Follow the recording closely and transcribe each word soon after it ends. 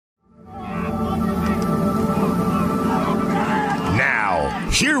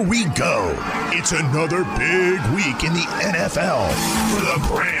Here we go. It's another big week in the NFL for the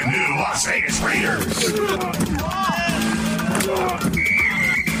brand new Las Vegas Raiders.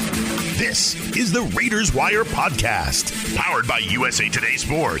 This is the Raiders Wire podcast, powered by USA Today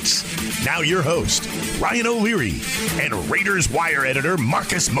Sports. Now your host, Ryan O'Leary, and Raiders Wire editor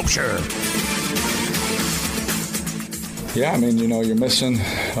Marcus Mosher. Yeah, I mean, you're missing,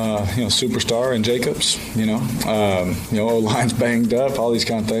 superstar and Jacobs, O-line's banged up, all these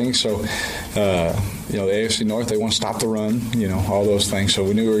kind of things. So, the AFC North, they want to stop the run, all those things. So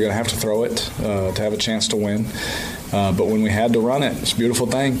we knew we were going to have to throw it to have a chance to win. But when we had to run it, it's a beautiful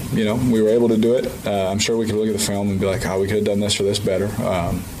thing. We were able to do it. I'm sure we could look at the film and be like, we could have done this or this better.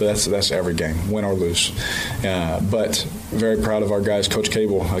 But that's every game, win or lose. But very proud of our guys. Coach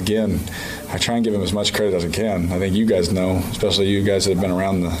Cable, again, I try and give him as much credit as I can. I think you guys know, especially you guys that have been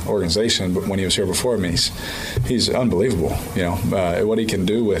around the organization, but when he was here before me, he's unbelievable. What he can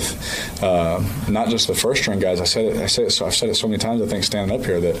do with not just the first string guys. I've said it so many times, I think, standing up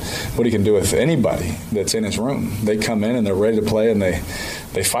here, that what he can do with anybody that's in his room. They come in and they're ready to play and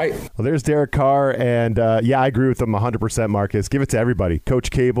they fight. Well, there's Derek Carr, and I agree with him 100%, Marcus. Give it to everybody.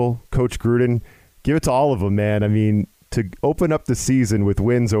 Coach Cable, Coach Gruden, give it to all of them, man. I mean, to open up the season with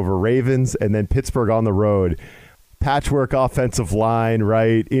wins over Ravens and then Pittsburgh on the road, patchwork offensive line,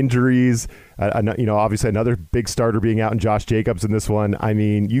 right? Injuries, obviously another big starter being out in Josh Jacobs in this one. I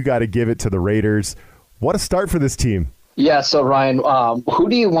mean, you got to give it to the Raiders. What a start for this team. Yeah, so Ryan, who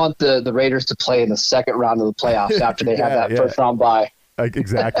do you want the Raiders to play in the second round of the playoffs after they have that first round bye?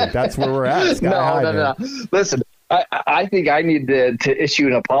 Exactly. That's where we're at. No. Listen, I think I need to issue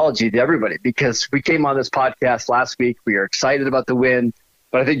an apology to everybody, because we came on this podcast last week. We were excited about the win,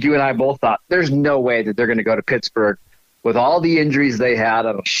 but I think you and I both thought there's no way that they're going to go to Pittsburgh with all the injuries they had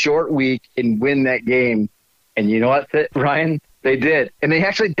on a short week and win that game. And you know what, Ryan? They did. And they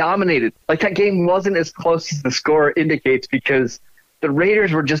actually dominated. Like, that game wasn't as close as the score indicates, because the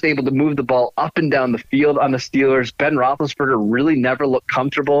Raiders were just able to move the ball up and down the field on the Steelers. Ben Roethlisberger really never looked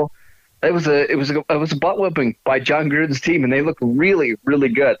comfortable. It was a butt whipping by John Gruden's team, and they look really, really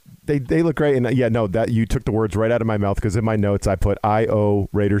good. They look great, and that you took the words right out of my mouth, because in my notes I put I owe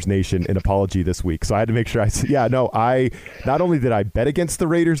Raiders Nation an apology this week, so I had to make sure I not only did I bet against the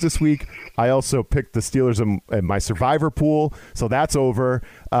Raiders this week, I also picked the Steelers in my survivor pool, so that's over.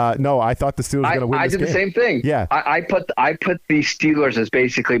 I thought the Steelers were going to win this game. I did the same thing. Yeah, I put the Steelers as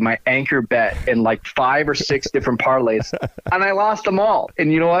basically my anchor bet in like 5 or 6 different parlays, and I lost them all.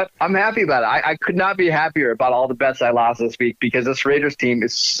 And you know what? I'm happy about it. I could not be happier about all the bets I lost this week, because this Raiders team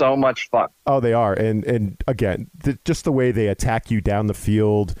is so much fun. Oh, they are. And again, just the way they attack you down the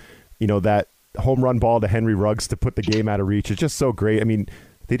field, that home run ball to Henry Ruggs to put the game out of reach is just so great. I mean,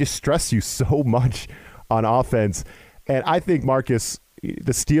 they just stress you so much on offense. And I think, Marcus,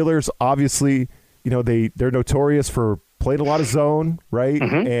 the Steelers, obviously, they're notorious for playing a lot of zone, right?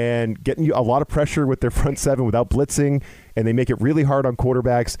 Mm-hmm. And getting you a lot of pressure with their front seven without blitzing, and they make it really hard on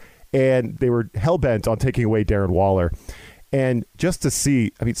quarterbacks. And they were hell-bent on taking away Darren Waller. And just to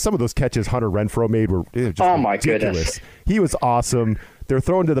see, some of those catches Hunter Renfrow made were just my ridiculous. Goodness. He was awesome. They're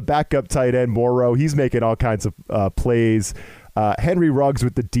throwing to the backup tight end, Morrow. He's making all kinds of plays. Henry Ruggs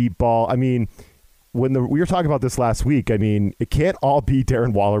with the deep ball. When we were talking about this last week, it can't all be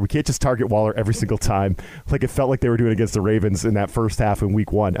Darren Waller. We can't just target Waller every single time, like it felt like they were doing against the Ravens in that first half in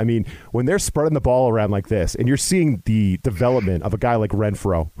week 1. When they're spreading the ball around like this, and you're seeing the development of a guy like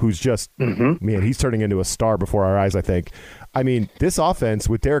Renfrow, who's just, he's turning into a star before our eyes, I think. This offense,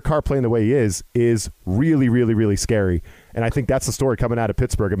 with Derek Carr playing the way he is really, really, really scary. And I think that's the story coming out of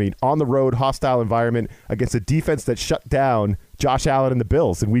Pittsburgh. On the road, hostile environment against a defense that shut down Josh Allen and the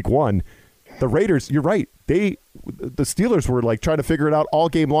Bills in week 1. The Raiders, you're right. The Steelers were like trying to figure it out all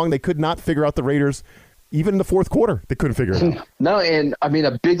game long. They could not figure out the Raiders. Even in the fourth quarter, they couldn't figure it out. No, and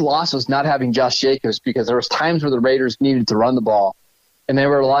a big loss was not having Josh Jacobs, because there was times where the Raiders needed to run the ball, and they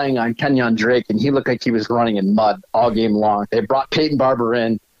were relying on Kenyon Drake, and he looked like he was running in mud all game long. They brought Peyton Barber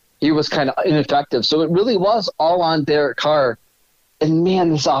in. He was kind of ineffective. So it really was all on Derek Carr. And, man,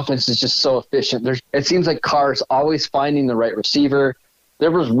 this offense is just so efficient. It seems like Carr is always finding the right receiver. There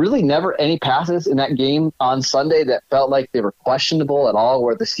was really never any passes in that game on Sunday that felt like they were questionable at all,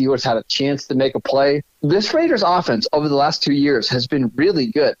 where the Steelers had a chance to make a play. This Raiders offense over the last 2 years has been really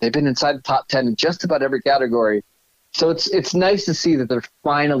good. They've been inside the top 10 in just about every category. So it's nice to see that they're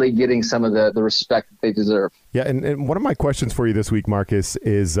finally getting some of the respect that they deserve. Yeah, and one of my questions for you this week, Marcus,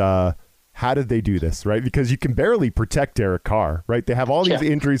 is how did they do this, right? Because you can barely protect Derek Carr, right? They have all these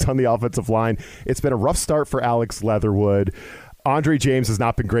injuries on the offensive line. It's been a rough start for Alex Leatherwood. Andre James has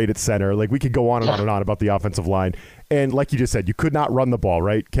not been great at center. Like, we could go on and on and on about the offensive line. And like you just said, you could not run the ball,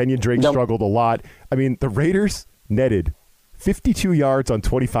 right? Kenyon Drake struggled a lot. I mean, the Raiders netted 52 yards on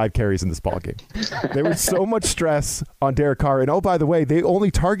 25 carries in this ballgame. There was so much stress on Derek Carr. And, oh, by the way, they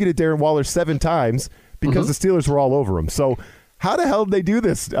only targeted Darren Waller 7 times because the Steelers were all over him. So how the hell did they do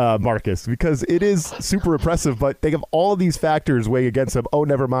this, Marcus? Because it is super impressive, but they have all of these factors weighing against them. Oh,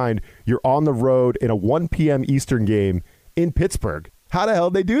 never mind. You're on the road in a 1 p.m. Eastern game in Pittsburgh. How the hell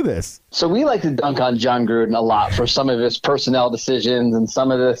did they do this? So we like to dunk on John Gruden a lot for some of his personnel decisions and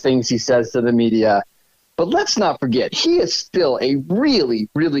some of the things he says to the media. But let's not forget, he is still a really,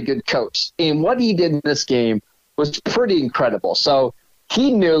 really good coach. And what he did in this game was pretty incredible. So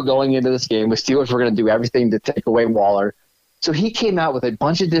he knew going into this game, the Steelers were going to do everything to take away Waller. So he came out with a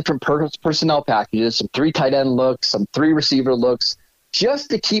bunch of different personnel packages, some 3 tight end looks, some 3 receiver looks, just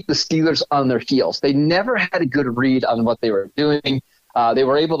to keep the Steelers on their heels. They never had a good read on what they were doing. They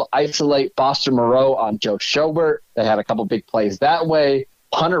were able to isolate Foster Moreau on Joe Schobert. They had a couple big plays that way.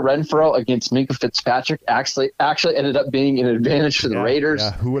 Hunter Renfrow against Minkah Fitzpatrick actually ended up being an advantage for the Raiders.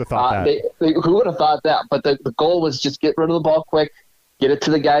 Yeah, who would have thought that? Who would have thought that? But the goal was just get rid of the ball quick, get it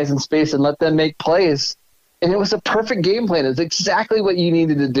to the guys in space, and let them make plays. And it was a perfect game plan. It's exactly what you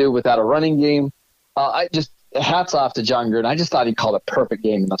needed to do without a running game. Hats off to John Gruden. I just thought he called a perfect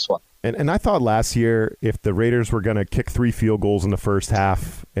game in this one. And I thought last year, if the Raiders were going to kick 3 field goals in the first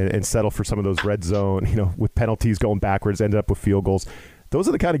half and settle for some of those red zone, with penalties going backwards, ended up with field goals, those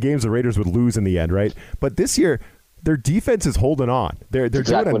are the kind of games the Raiders would lose in the end, right? But this year, their defense is holding on. They're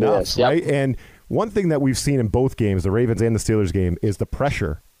exactly doing enough, right? And one thing that we've seen in both games, the Ravens and the Steelers game, is the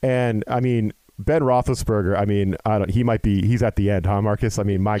pressure. And, I mean, Ben Roethlisberger, he's at the end, huh, Marcus? I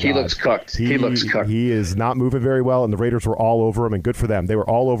mean, my God. He looks cooked. He looks cooked. He is not moving very well, and the Raiders were all over him, and good for them. They were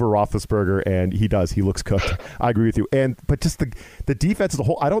all over Roethlisberger, and he looks cooked. I agree with you. But just the defense as a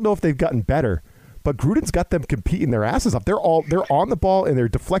whole, I don't know if they've gotten better, but Gruden's got them competing their asses off. They're on the ball, and they're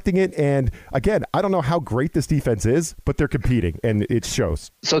deflecting it, and again, I don't know how great this defense is, but they're competing, and it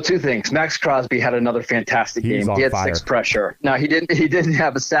shows. So 2 things. Max Crosby had another fantastic game. He had 6 pressure. Now, he didn't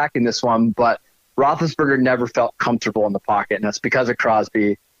have a sack in this one, but Roethlisberger never felt comfortable in the pocket, and that's because of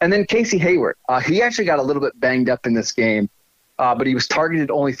Crosby. And then Casey Hayward. He actually got a little bit banged up in this game, but he was targeted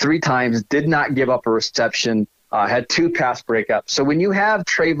only 3 times, did not give up a reception, had 2 pass breakups. So when you have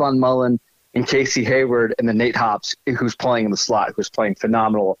Trayvon Mullen and Casey Hayward and then Nate Hobbs, who's playing in the slot, who's playing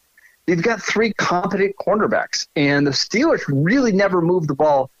phenomenal, you've got 3 competent cornerbacks. And the Steelers really never moved the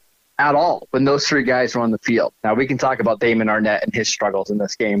ball at all when those 3 guys were on the field. Now, we can talk about Damon Arnett and his struggles in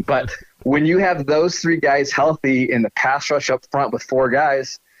this game, but when you have those 3 guys healthy in the pass rush up front with 4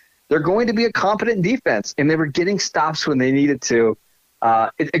 guys, they're going to be a competent defense, and they were getting stops when they needed to.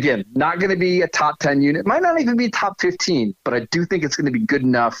 Again, not going to be a top 10 unit, might not even be top 15, but I do think it's going to be good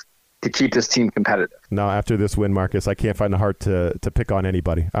enough to keep this team competitive. No, after this win, Marcus, I can't find the heart to pick on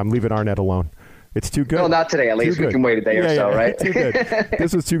anybody. I'm leaving Arnett alone. It's too good. No, not today. At least we can wait a day or so, right? Too good.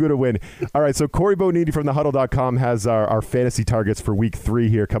 This was too good a win. All right, so Corey Bonini from thehuddle.com has our fantasy targets for week 3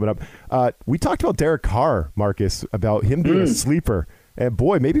 here coming up. We talked about Derek Carr, Marcus, about him being a sleeper. And,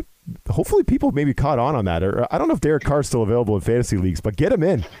 boy, hopefully people maybe caught on that. Or I don't know if Derek Carr is still available in fantasy leagues, but get him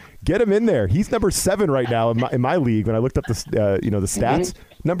in. Get him in there. He's number 7 right now in my league. When I looked up the stats,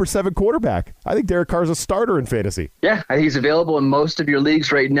 number 7 quarterback. I think Derek Carr's a starter in fantasy. Yeah, he's available in most of your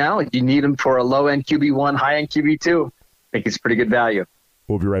leagues right now. If you need him for a low-end QB1, high-end QB2, I think it's pretty good value.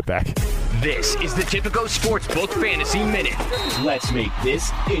 We'll be right back. This is the Tipico Sportsbook Fantasy Minute. Let's make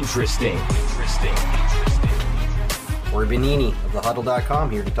this interesting. Corey Bonini of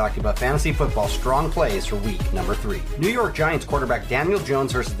thehuddle.com here to talk to you about fantasy football strong plays for week number 3. New York Giants quarterback Daniel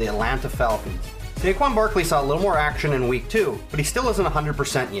Jones versus the Atlanta Falcons. Saquon Barkley saw a little more action in week 2, but he still isn't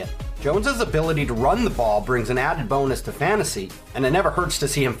 100% yet. Jones' ability to run the ball brings an added bonus to fantasy, and it never hurts to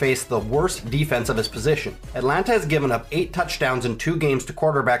see him face the worst defense of his position. Atlanta has given up 8 touchdowns in 2 games to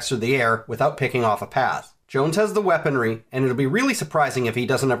quarterbacks through the air without picking off a pass. Jones has the weaponry, and it'll be really surprising if he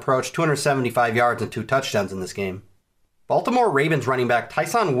doesn't approach 275 yards and 2 touchdowns in this game. Baltimore Ravens running back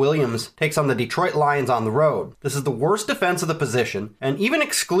Tyson Williams takes on the Detroit Lions on the road. This is the worst defense of the position, and even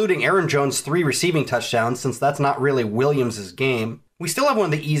excluding Aaron Jones' 3 receiving touchdowns, since that's not really Williams' game, we still have one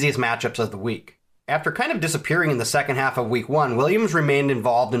of the easiest matchups of the week. After kind of disappearing in the second half of week 1, Williams remained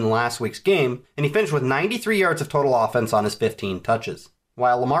involved in last week's game, and he finished with 93 yards of total offense on his 15 touches.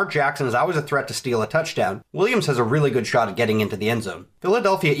 While Lamar Jackson is always a threat to steal a touchdown, Williams has a really good shot at getting into the end zone.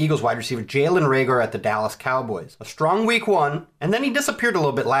 Philadelphia Eagles wide receiver Jalen Reagor at the Dallas Cowboys. A strong week 1, and then he disappeared a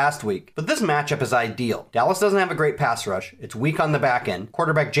little bit last week. But this matchup is ideal. Dallas doesn't have a great pass rush. It's weak on the back end.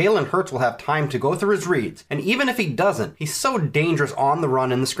 Quarterback Jalen Hurts will have time to go through his reads, and even if he doesn't, he's so dangerous on the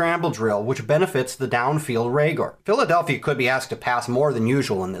run in the scramble drill, which benefits the downfield Rager. Philadelphia could be asked to pass more than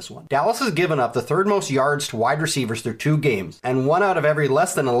usual in this one. Dallas has given up the third most yards to wide receivers through 2 games, and 1 out of every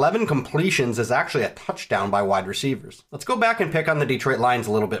less than 11 completions is actually a touchdown by wide receivers. Let's go back and pick on the Detroit Lions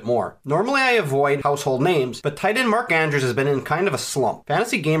a little bit more. Normally I avoid household names, but tight end Mark Andrews has been in kind of a slump.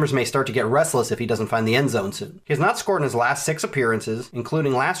 Fantasy gamers may start to get restless if he doesn't find the end zone soon. He has not scored in his last 6 appearances,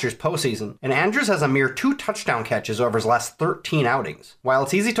 including last year's postseason, and Andrews has a mere 2 touchdown catches over his last 13 outings. While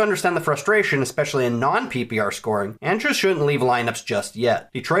it's easy to understand the frustration, especially in non-PPR scoring, Andrews shouldn't leave lineups just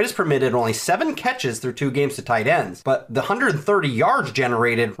yet. Detroit has permitted only 7 catches through 2 games to tight ends, but the 130 yards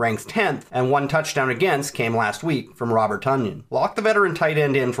generated ranks 10th, and 1 touchdown against came last week from Robert Tonyan. Lock the veteran tight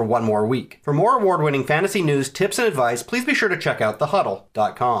end in for 1 more week. For more award-winning fantasy news, tips, and advice, please be sure to check out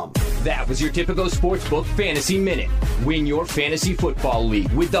thehuddle.com. That was your Typico Sportsbook Fantasy Minute. Win your fantasy football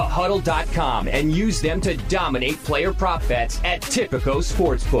league with thehuddle.com and use them to dominate player prop bets at Typico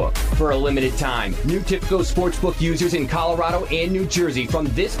Sportsbook. For a limited time, new Typico Sportsbook users in Colorado and New Jersey from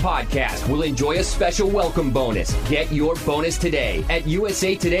this podcast will enjoy a special welcome bonus. Get your bonus today at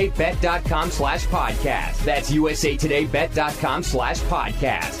usatodaybet.com/podcast. That's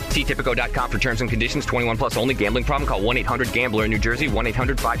usatodaybet.com/podcast. See Typico.com for terms and conditions. 21 plus only. Gambling problem? Call 1-800-GAMBLER in New Jersey.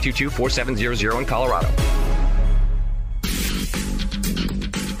 1-800-522-4700 in Colorado.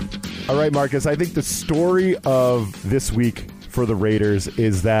 All right, Marcus, I think the story of this week for the Raiders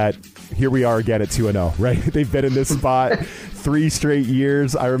is that here we are again at 2-0, right? They've been in this spot 3 straight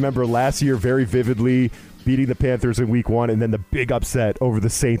years. I remember last year very vividly beating the Panthers in week 1 and then the big upset over the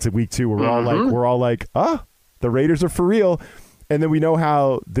Saints in week 2 where we're all like, the Raiders are for real. And then we know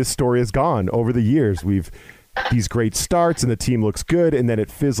how this story has gone over the years. We've these great starts and the team looks good and then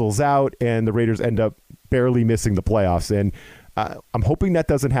it fizzles out and the Raiders end up barely missing the playoffs. And I'm hoping that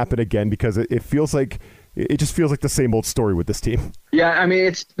doesn't happen again because it just feels like the same old story with this team. Yeah, I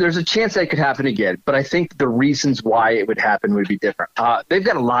mean, there's a chance that could happen again, but I think the reasons why it would happen would be different. They've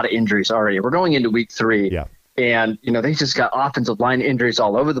got a lot of injuries already. We're going into week 3. Yeah. And, they just got offensive line injuries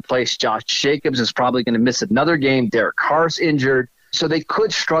all over the place. Josh Jacobs is probably going to miss another game. Derek Carr's injured. So they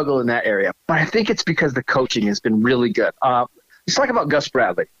could struggle in that area. But I think it's because the coaching has been really good. Let's talk about Gus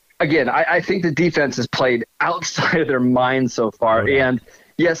Bradley. Again, I think the defense has played outside of their mind so far. Yeah. And,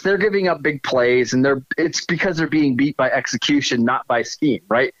 yes, they're giving up big plays, and it's because they're being beat by execution, not by scheme,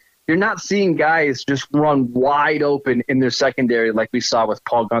 right? You're not seeing guys just run wide open in their secondary like we saw with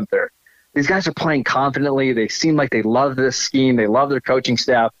Paul Gunther. These guys are playing confidently. They seem like they love this scheme. They love their coaching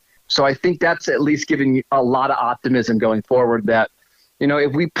staff. So I think that's at least giving a lot of optimism going forward that,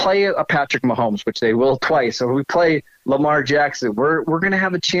 if we play a Patrick Mahomes, which they will twice, or if we play Lamar Jackson, we're going to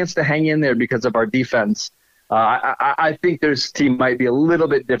have a chance to hang in there because of our defense. I think this team might be a little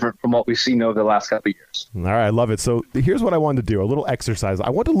bit different from what we've seen over the last couple of years. All right, I love it. So here's what I wanted to do, a little exercise. I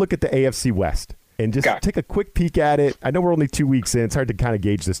want to look at the AFC West and just take a quick peek at it. I know we're only 2 weeks in. It's hard to kind of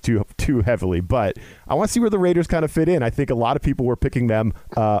gauge this too heavily, but I want to see where the Raiders kind of fit in. I think a lot of people were picking them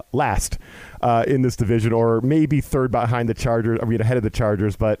last in this division or maybe third behind the Chargers. Ahead of the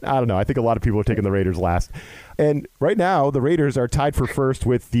Chargers, but I don't know. I think a lot of people are taking the Raiders last. And right now, the Raiders are tied for first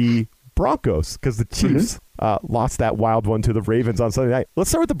with the Broncos because the Chiefs lost that wild one to the Ravens on Sunday night. Let's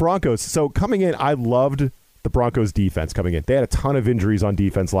start with the Broncos. So coming in, I loved the Broncos defense coming in. They had a ton of injuries on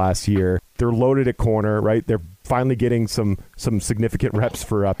defense last year. They're loaded at corner, right? They're finally getting some significant reps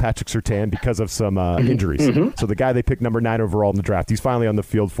for Patrick Surtain because of some injuries. So the guy they picked number 9 overall in the draft, he's finally on the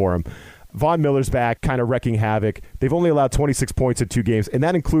field for him. Von Miller's back, kind of wrecking havoc. They've only allowed 26 points in 2 games, and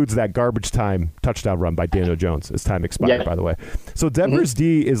that includes that garbage time touchdown run by Daniel Jones. His time expired, by the way. So Denver's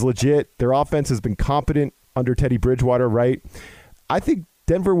D is legit. Their offense has been competent under Teddy Bridgewater, right? I think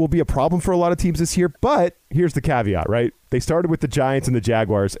Denver will be a problem for a lot of teams this year, but here's the caveat, right? They started with the Giants and the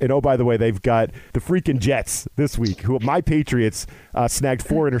Jaguars, and oh, by the way, they've got the freaking Jets this week, who my Patriots snagged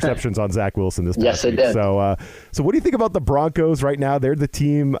 4 interceptions on Zach Wilson this past week. Did. So what do you think about the Broncos right now? They're the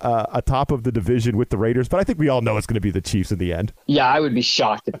team atop of the division with the Raiders, but I think we all know it's going to be the Chiefs in the end. Yeah, I would be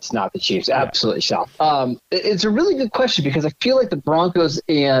shocked if it's not the Chiefs. Absolutely shocked. It's a really good question because I feel like the Broncos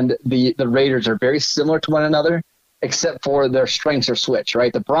and the Raiders are very similar to one another, except for their strengths are switched,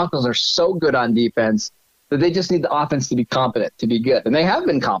 right? The Broncos are so good on defense that they just need the offense to be competent, to be good. And they have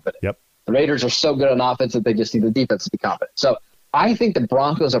been competent. Yep. The Raiders are so good on offense that they just need the defense to be competent. So I think the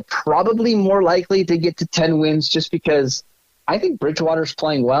Broncos are probably more likely to get to 10 wins just because I think Bridgewater's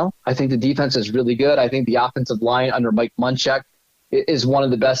playing well. I think the defense is really good. I think the offensive line under Mike Munchak is one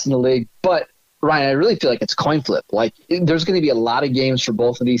of the best in the league. But Ryan, I really feel like it's coin flip. Like, there's going to be a lot of games for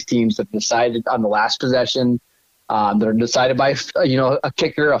both of these teams that decided on the last possession. They're decided by, a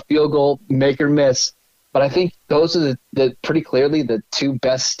kicker, a field goal, make or miss. But I think those are the pretty clearly the two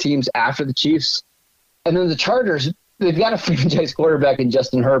best teams after the Chiefs. And then the Chargers, they've got a franchise quarterback in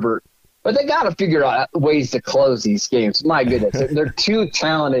Justin Herbert, but they got to figure out ways to close these games. My goodness, they're too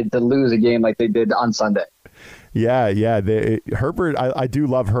talented to lose a game like they did on Sunday. Yeah. Herbert, I do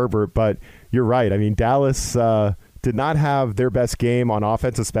love Herbert, but you're right. I mean, Dallas did not have their best game on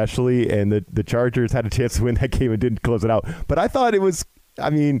offense, especially, and the Chargers had a chance to win that game and didn't close it out. But I thought it was,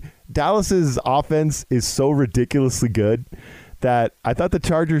 Dallas's offense is so ridiculously good that I thought the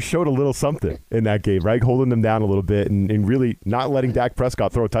Chargers showed a little something in that game, right? Holding them down a little bit and really not letting Dak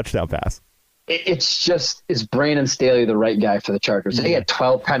Prescott throw a touchdown pass. It's just, is Brandon Staley the right guy for the Chargers? They had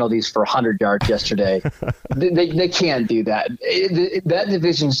 12 penalties for 100 yards yesterday. They can't do that. That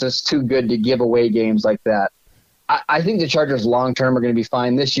division's just too good to give away games like that. I think the Chargers long-term are going to be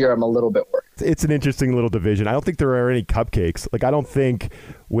fine. This year, I'm a little bit worried. It's an interesting little division. I don't think there are any cupcakes. Like, I don't think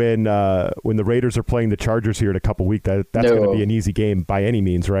when the Raiders are playing the Chargers here in a couple weeks, that's going to be an easy game by any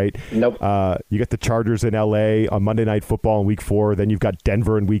means, right? Nope. You got the Chargers in L.A. on Monday Night Football in Week 4. Then you've got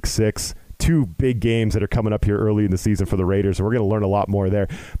Denver in Week 6. Two big games that are coming up here early in the season for the Raiders, and we're going to learn a lot more there.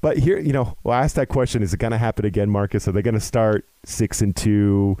 But here, I asked that question, is it going to happen again, Marcus? Are they going to start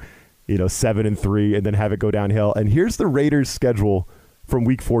 6-2, 7-3, and then have it go downhill? And here's the Raiders' schedule from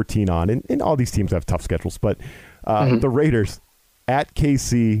Week 14 on, and all these teams have tough schedules, but the Raiders at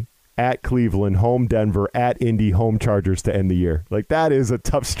KC, at Cleveland, home Denver, at Indy, home Chargers to end the year. Like, that is a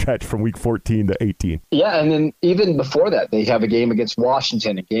tough stretch from Week 14 to 18. Yeah, and then even before that, they have a game against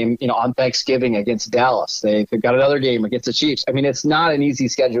Washington, a game on Thanksgiving against Dallas. They've got another game against the Chiefs. I mean, it's not an easy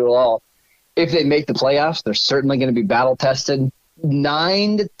schedule at all. If they make the playoffs, they're certainly going to be battle-tested.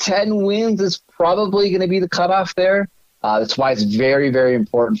 9 to 10 wins is probably going to be the cutoff there. That's why it's very, very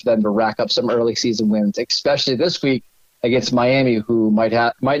important for them to rack up some early season wins, especially this week against Miami, who might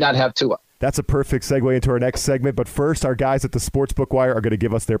not have Tua. That's a perfect segue into our next segment. But first, our guys at the Sportsbook Wire are going to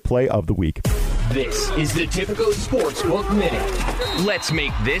give us their play of the week. This is the Tipico Sportsbook Minute. Let's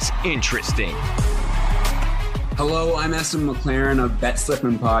make this interesting. Hello, I'm Eston McLaren of Bet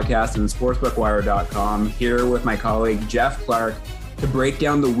Slipman Podcast and SportsbookWire.com, here with my colleague Jeff Clark to break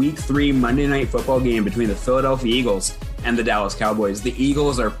down the Week 3 Monday Night Football game between the Philadelphia Eagles and the Dallas Cowboys. The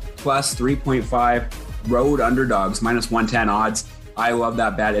Eagles are plus 3.5 road underdogs, minus 110 odds. I love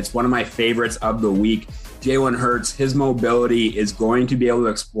that bet. It's one of my favorites of the week. Jalen Hurts, his mobility is going to be able to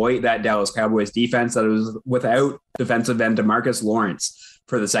exploit that Dallas Cowboys defense that was without defensive end DeMarcus Lawrence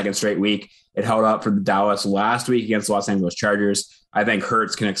for the second straight week. It held up for the Dallas last week against the Los Angeles Chargers. I think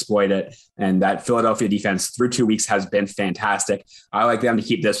Hurts can exploit it, and that Philadelphia defense through 2 weeks has been fantastic. I like them to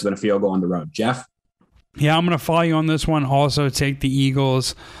keep this within a field goal on the road. Jeff? Yeah, I'm going to follow you on this one. Also take the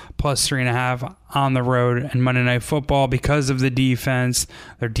Eagles plus 3.5 on the road and Monday Night Football because of the defense.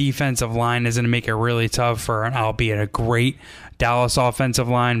 Their defensive line is going to make it really tough for an albeit a great Dallas offensive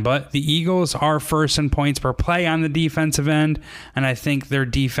line. But the Eagles are first in points per play on the defensive end, and I think their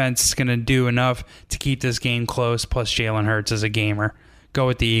defense is going to do enough to keep this game close, plus Jalen Hurts as a gamer. Go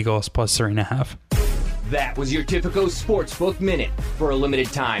with the Eagles plus 3.5. That was your Tipico Sportsbook Minute. For a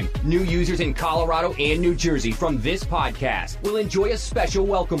limited time, new users in Colorado and New Jersey from this podcast will enjoy a special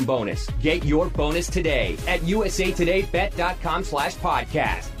welcome bonus. Get your bonus today at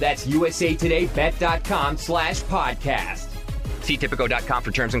usatodaybet.com/podcast. That's usatodaybet.com/podcast. See Tipico.com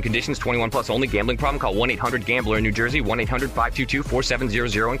for terms and conditions. 21 plus only. Gambling problem? Call 1-800-GAMBLER in New Jersey,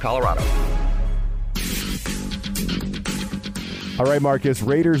 1-800-522-4700 in Colorado. All right, Marcus,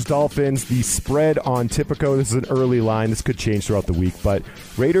 Raiders-Dolphins, the spread on Tipico. This is an early line. This could change throughout the week, but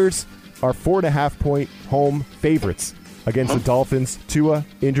Raiders are 4.5-point home favorites against the Dolphins. Tua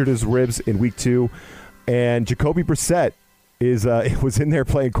injured his ribs in Week 2, and Jacoby Brissett was in there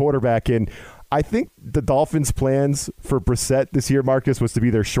playing quarterback, and I think the Dolphins' plans for Brissett this year, Marcus, was to be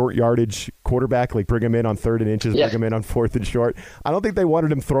their short yardage quarterback, like bring him in on 3rd and inches, bring him in on 4th and short. I don't think they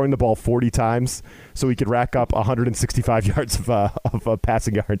wanted him throwing the ball 40 times so he could rack up 165 yards of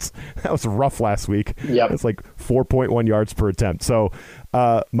passing yards. That was rough last week. Yep. It's like 4.1 yards per attempt. So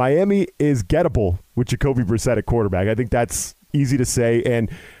Miami is gettable with Jacoby Brissett at quarterback. I think that's easy to say,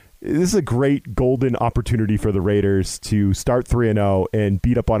 and this is a great golden opportunity for the Raiders to start 3-0 and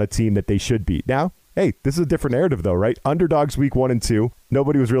beat up on a team that they should beat. Now, hey, this is a different narrative though, right? Underdogs week 1 and 2.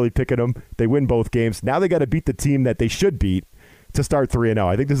 Nobody was really picking them. They win both games. Now they got to beat the team that they should beat to start 3-0.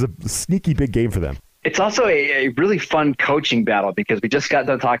 I think this is a sneaky big game for them. It's also a really fun coaching battle because we just got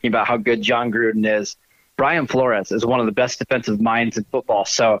done talking about how good John Gruden is. Brian Flores is one of the best defensive minds in football.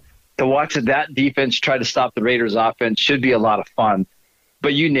 So to watch that defense try to stop the Raiders offense should be a lot of fun.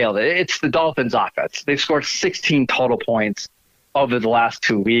 But you nailed it. It's the Dolphins offense. They've scored 16 total points over the last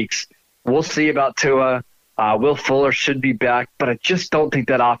 2 weeks. We'll see about Tua. Will Fuller should be back, but I just don't think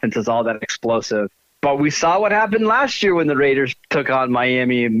that offense is all that explosive. But we saw what happened last year when the Raiders took on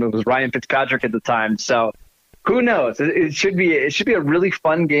Miami, and it was Ryan Fitzpatrick at the time. So who knows? It should be a really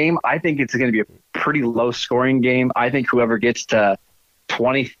fun game. I think it's going to be a pretty low-scoring game. I think whoever gets to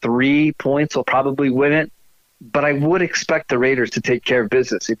 23 points will probably win it. But I would expect the Raiders to take care of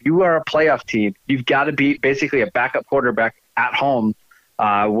business. If you are a playoff team, you've got to beat basically a backup quarterback at home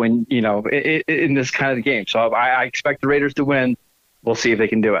when in this kind of game. So I expect the Raiders to win. We'll see if they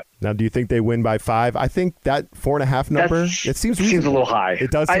can do it. Now, do you think they win by 5? I think that 4.5 number, it seems a little high. It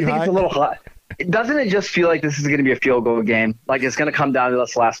does seem I think high? It's a little high. Doesn't it just feel like this is going to be a field goal game? Like it's going to come down to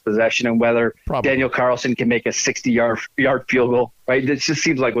this last possession and whether Daniel Carlson can make a 60-yard field goal, right? It just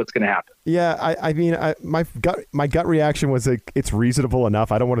seems like what's going to happen. Yeah, I mean, my gut reaction was like, it's reasonable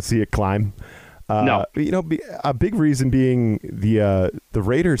enough. I don't want to see it climb. No. A big reason being the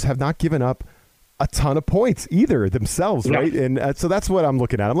Raiders have not given up a ton of points either themselves, right? And so that's what I'm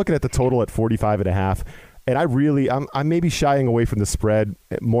looking at. I'm looking at the total at 45.5. And I'm maybe shying away from the spread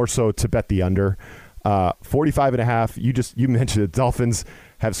more so to bet the under. 45.5. You mentioned it. Dolphins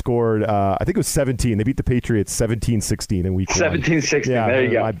have scored, I think it was 17. They beat the Patriots 17-16 in week 1. 17-16. Yeah, there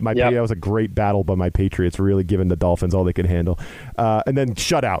you go. That was a great battle by my Patriots, really giving the Dolphins all they could handle. And then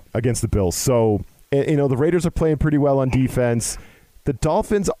shutout against the Bills. So, the Raiders are playing pretty well on defense. The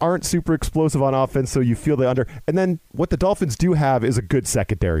Dolphins aren't super explosive on offense, so you feel the under. And then what the Dolphins do have is a good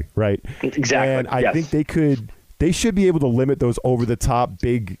secondary, right? Exactly. And I think they should be able to limit those over-the-top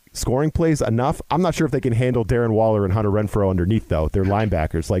big scoring plays enough. I'm not sure if they can handle Darren Waller and Hunter Renfrow underneath, though. They're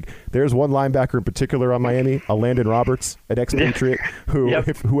linebackers. Like, there's one linebacker in particular on Miami, a Landon Roberts, an ex-Patriot, who,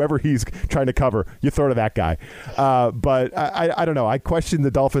 if whoever he's trying to cover, you throw to that guy. But I don't know. I question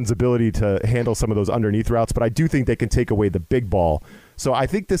the Dolphins' ability to handle some of those underneath routes, but I do think they can take away the big ball. So I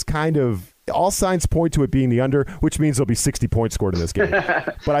think this kind of all signs point to it being the under, which means there'll be 60 points scored in this game.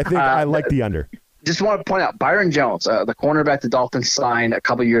 But I think I like the under. Just want to point out, Byron Jones, the cornerback the Dolphins signed a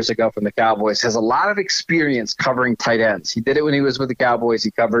couple years ago from the Cowboys, has a lot of experience covering tight ends. He did it when he was with the Cowboys.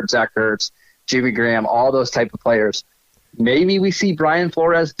 He covered Zach Ertz, Jimmy Graham, all those type of players. Maybe we see Brian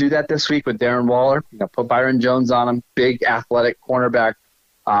Flores do that this week with Darren Waller. Put Byron Jones on him, big athletic cornerback.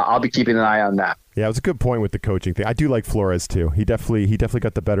 I'll be keeping an eye on that. Yeah, it was a good point with the coaching thing. I do like Flores too. He definitely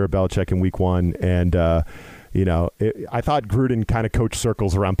got the better of Belichick in week 1, and I thought Gruden kind of coached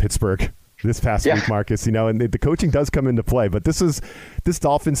circles around Pittsburgh this past week, Marcus. And the coaching does come into play, but this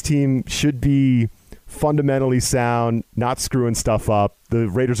Dolphins team should be fundamentally sound, not screwing stuff up. The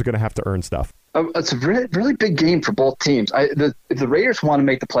Raiders are going to have to earn stuff. It's a really, really big game for both teams. If the Raiders want to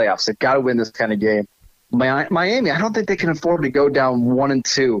make the playoffs, they've got to win this kind of game. Miami, I don't think they can afford to go down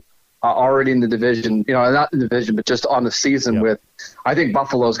 1-2 already in the division. Not in the division, but just on the season. With, I think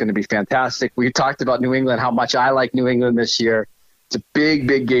Buffalo's going to be fantastic. We talked about New England, how much I like New England this year. It's a big,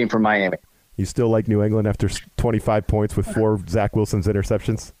 big game for Miami. You still like New England after 25 points with 4 Zach Wilson's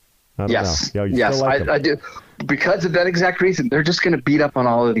interceptions? I don't know. Yes, I do. Because of that exact reason, they're just going to beat up on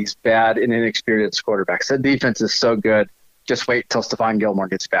all of these bad and inexperienced quarterbacks. That defense is so good. Just wait till Stephon Gilmore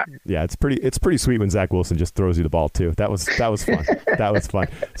gets back. Yeah, it's pretty sweet when Zach Wilson just throws you the ball too. That was fun. That was fun.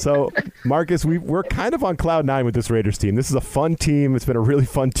 So, Marcus, we're kind of on cloud 9 with this Raiders team. This is a fun team. It's been a really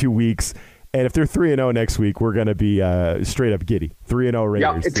fun 2 weeks. And if they're 3-0 next week, we're going to be straight up giddy. 3-0 Raiders.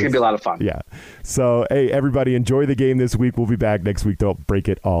 Yeah, it's going to be a lot of fun. Yeah. So, hey, everybody, enjoy the game this week. We'll be back next week to break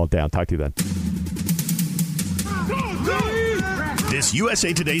it all down. Talk to you then. This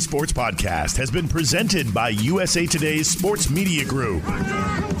USA Today Sports Podcast has been presented by USA Today's Sports Media Group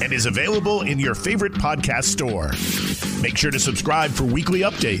and is available in your favorite podcast store. Make sure to subscribe for weekly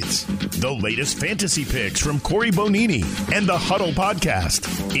updates, the latest fantasy picks from Corey Bonini, and the Huddle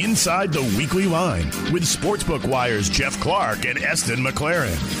Podcast, Inside the Weekly Line, with Sportsbook Wire's Jeff Clark and Eston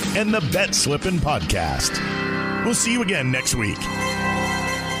McLaren, and the Bet Slippin' Podcast. We'll see you again next week.